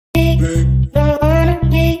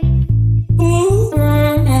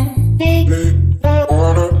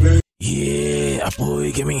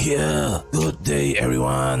Toby Gaming here. Good day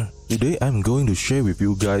everyone. Today I'm going to share with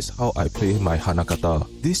you guys how I play my Hanagata.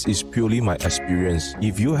 This is purely my experience.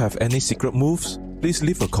 If you have any secret moves, please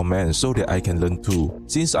leave a comment so that I can learn too.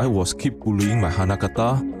 Since I was keep bullying my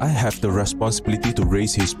Hanagata, I have the responsibility to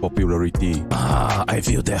raise his popularity. I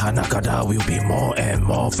feel that Hanagata will be more and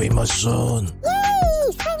more famous soon.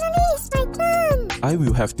 Yay! Finally, my turn! I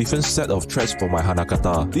will have different set of threats for my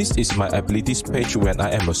Hanagata. This is my abilities page when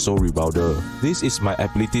I am a soul rebounder. This is my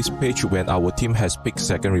abilities page when our team has picked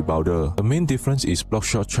second rebounder. The main difference is block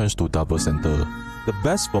shot turns to double center. The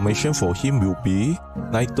best formation for him will be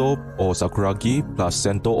Naito or Sakuragi plus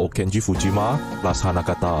Sento or Kenji Fujima plus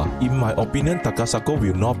Hanagata. In my opinion, Takasako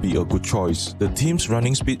will not be a good choice. The team's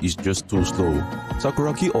running speed is just too slow.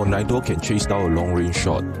 Sakuragi or Naito can chase down a long range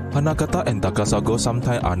shot. Hanagata and Takasako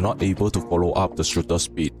sometimes are not able to follow up the shooter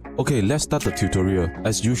speed. Okay, let's start the tutorial.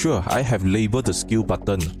 As usual, I have labeled the skill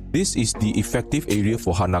button. This is the effective area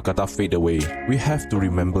for Hanagata fade away. We have to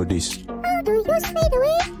remember this. How do you use fade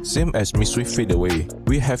away? Same as Misui fade away,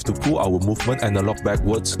 we have to pull our movement analog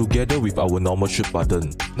backwards together with our normal shoot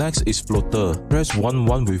button. Next is floater. Press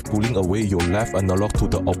 1-1 with pulling away your left analog to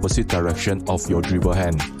the opposite direction of your dribble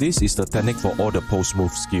hand. This is the technique for all the post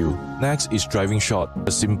move skill. Next is driving shot.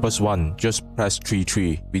 The simplest one, just press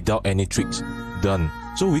 3-3 without any tricks. Done.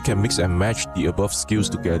 So we can mix and match the above skills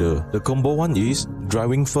together. The combo one is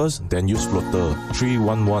driving first, then use floater.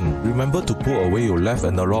 3-1-1. Remember to pull away your left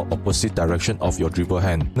analog opposite direction of your dribble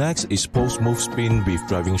hand. Next is post move spin with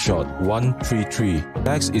driving shot. 1-3-3.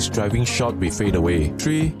 Next is driving shot with fade away.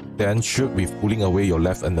 3. Then shoot with pulling away your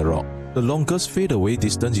left analog. The longest fade away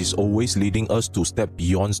distance is always leading us to step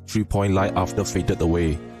beyond 3-point line after faded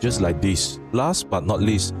away. Just like this. Last but not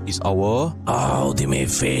least is our ultimate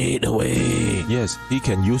fade away. Yes, he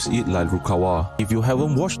can use it like Rukawa. If you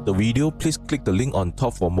haven't watched the video, please click the link on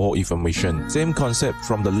top for more information. Same concept,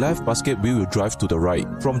 from the left basket we will drive to the right.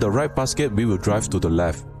 From the right basket we will drive to the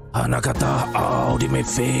left. Hanagata ultimate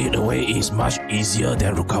fade away is much easier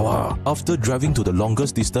than Rukawa. After driving to the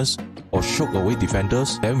longest distance or shock away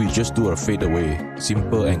defenders, then we just do a fade away.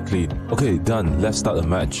 Simple and clean. Okay, done. Let's start a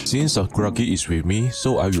match. Since Sakuragi is with me,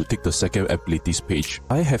 so I will take the second abilities page.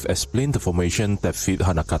 I have explained the formation that fit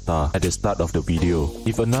Hanagata at the start of the video.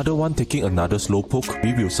 If another one taking another slow poke,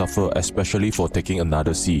 we will suffer, especially for taking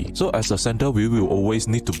another C. So as a center, we will always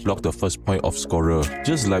need to block the first point of scorer,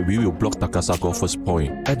 just like we will block Takasako first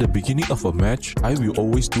point. At the beginning of a match, I will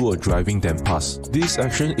always do a driving then pass. This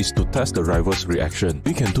action is to test the rival's reaction.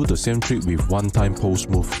 We can do the same trick with one-time post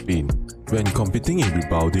move spin. When competing in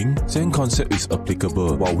rebounding, same concept is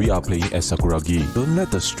applicable while we are playing as Sakuragi. Don't let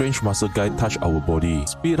the strange muscle guy touch our body.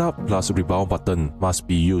 Speed up plus rebound button must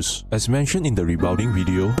be used. As mentioned in the rebounding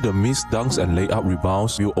video, the missed dunks and layup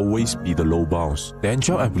rebounds will always be the low bounce. Then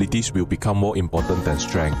jump abilities will become more important than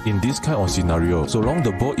strength. In this kind of scenario, so long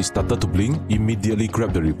the ball is started to blink, immediately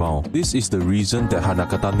grab the rebound. This is the reason that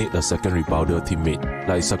Hanagata need a second rebounder teammate,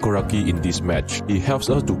 like Sakuragi in this match. He helps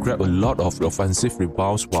us to grab a lot of offensive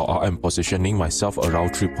rebounds while I am positioning myself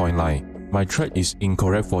around 3-point line. My threat is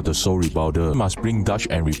incorrect for the soul rebounder. I must bring dash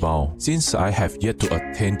and rebound. Since I have yet to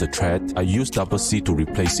attain the threat, I use double C to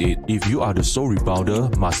replace it. If you are the soul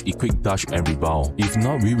rebounder, must equip dash and rebound. If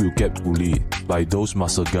not, we will get bullied by those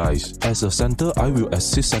muscle guys. As a center, I will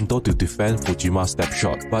assist Sento to defend Fujima's step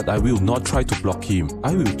shot, but I will not try to block him.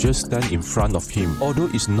 I will just stand in front of him. Although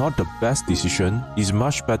it's not the best decision, it's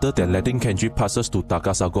much better than letting Kenji passes to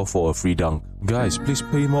Takasako for a free dunk. Guys, please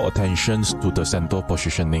pay more attention to the Sento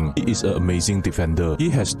positioning. He is an amazing defender. He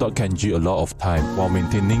has taught Kenji a lot of time while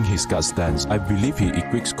maintaining his guard stance. I believe he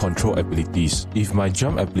equips control abilities. If my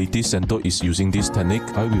jump ability Sento is using this technique,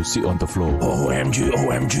 I will sit on the floor. OMG,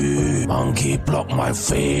 OMG, Monkey block my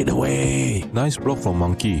fade away. Nice block from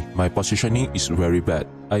Monkey. My positioning is very bad.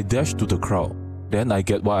 I dash to the crowd. Then I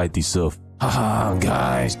get what I deserve. Haha,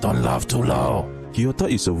 guys, don't laugh too loud.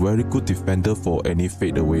 Hyota is a very good defender for any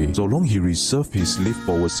fadeaway, so long he reserves his lift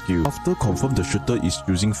forward skill. After confirm the shooter is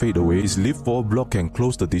using fadeaway, his lift forward block can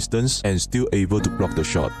close the distance and still able to block the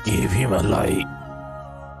shot. Give him a light.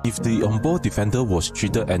 If the on-ball defender was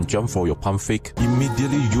cheated and jumped for your pump fake,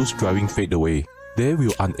 immediately use driving fadeaway. They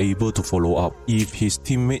will unable to follow up if his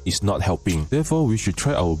teammate is not helping. Therefore, we should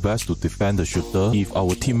try our best to defend the shooter if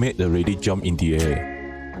our teammate already jumped in the air.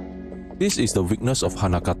 This is the weakness of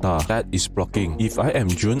Hanagata, that is blocking. If I am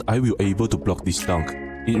Jun, I will able to block this dunk.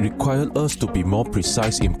 It requires us to be more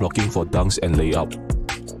precise in blocking for dunks and layup.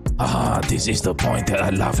 This is the point that I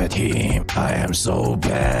laugh at him. I am so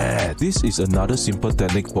bad. This is another simple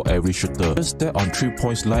technique for every shooter. Just step on 3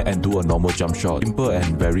 points line and do a normal jump shot. Simple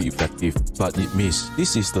and very effective, but it missed.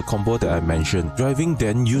 This is the combo that I mentioned. Driving,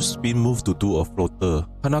 then use spin move to do a floater.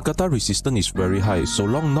 Hanagata resistance is very high, so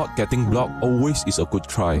long not getting blocked always is a good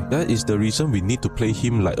try. That is the reason we need to play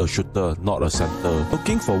him like a shooter, not a center.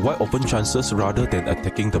 Looking for wide open chances rather than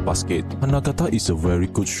attacking the basket. Hanagata is a very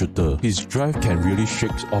good shooter. His drive can really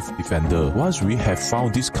shake off defender. Once we have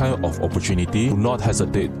found this kind of opportunity, do not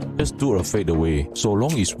hesitate. Just do a fade away. So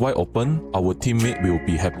long it's wide open, our teammate will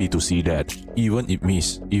be happy to see that. Even if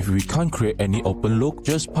miss. If we can't create any open look,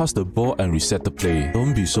 just pass the ball and reset the play.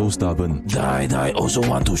 Don't be so stubborn. Die also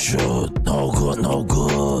want to shoot. No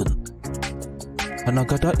good.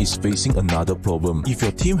 Hanagata is facing another problem. If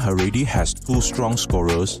your team already has 2 strong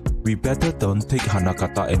scorers, we better don't take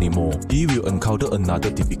Hanagata anymore. He will encounter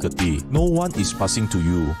another difficulty. No one is passing to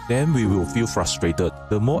you. Then we will feel frustrated.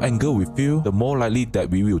 The more anger we feel, the more likely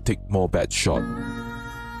that we will take more bad shots.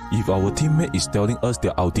 If our teammate is telling us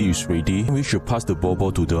their ulti is ready, we should pass the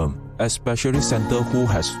ball to them. Especially center who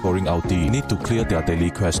has scoring ulti need to clear their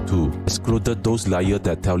daily quest too. Excluded those liars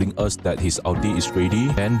that telling us that his ulti is ready,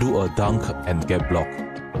 then do a dunk and get blocked.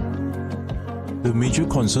 The major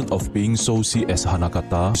concern of being so C as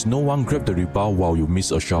Hanagata is no one grab the rebound while you miss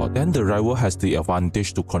a shot. Then the rival has the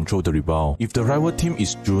advantage to control the rebound. If the rival team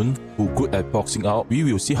is Jun, who good at boxing out, we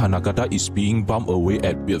will see Hanagata is being bumped away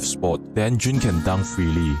at weird spot. Then Jun can dunk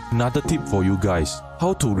freely. Another tip for you guys.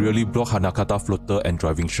 How to really block Hanagata floater and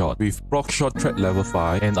driving shot. With block shot threat level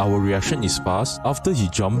 5 and our reaction is fast, after he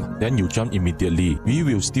jump, then you jump immediately. We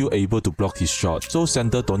will still able to block his shot, so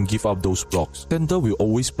center don't give up those blocks. Center will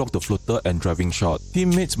always block the floater and driving shot.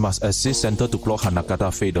 Teammates must assist center to block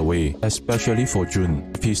Hanagata fade away, especially for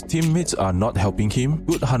Jun. If his teammates are not helping him,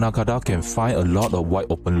 good Hanagata can find a lot of wide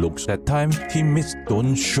open looks. That time, teammates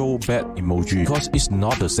don't show bad emoji because it's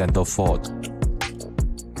not the center fault.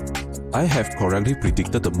 I have correctly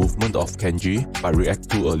predicted the movement of Kenji but react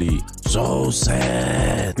too early. So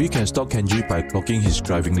sad. We can stop Kenji by blocking his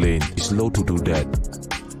driving lane. It's slow to do that.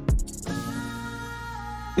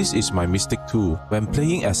 This is my mistake too. When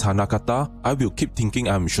playing as Hanagata, I will keep thinking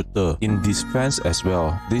I'm shooter. In defense as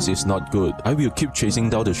well. This is not good. I will keep chasing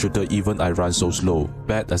down the shooter even I run so slow.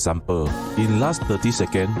 Bad example. In last 30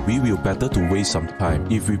 seconds, we will better to waste some time.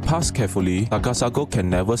 If we pass carefully, Takasago can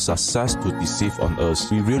never success to deceive on us.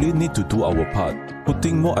 We really need to do our part.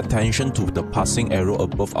 Putting more attention to the passing arrow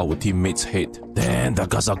above our teammates' head. Then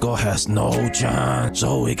Takasago has no chance,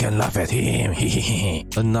 so we can laugh at him.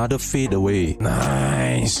 Another fade away.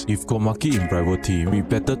 Nice. If Komaki in rival team, we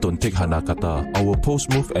better don't take Hanagata. Our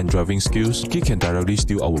post move and driving skills, he can directly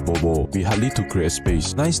steal our Bobo. We hardly to create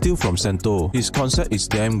space. Nice steal from Sento. His concept is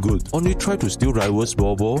damn good. Only try to steal rivals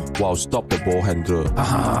Bobo while stop the ball handler.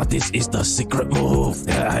 This is the secret move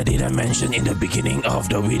that I didn't mention in the beginning of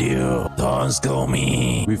the video. Don't scold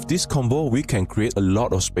me. With this combo, we can create a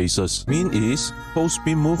lot of spaces. Mean is post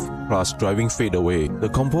spin move plus driving fade away. The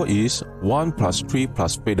combo is 1 plus 3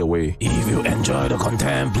 plus fade away. If you enjoy the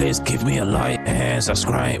content, please give me a like and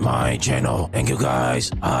subscribe my channel. Thank you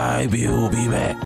guys. I will be back.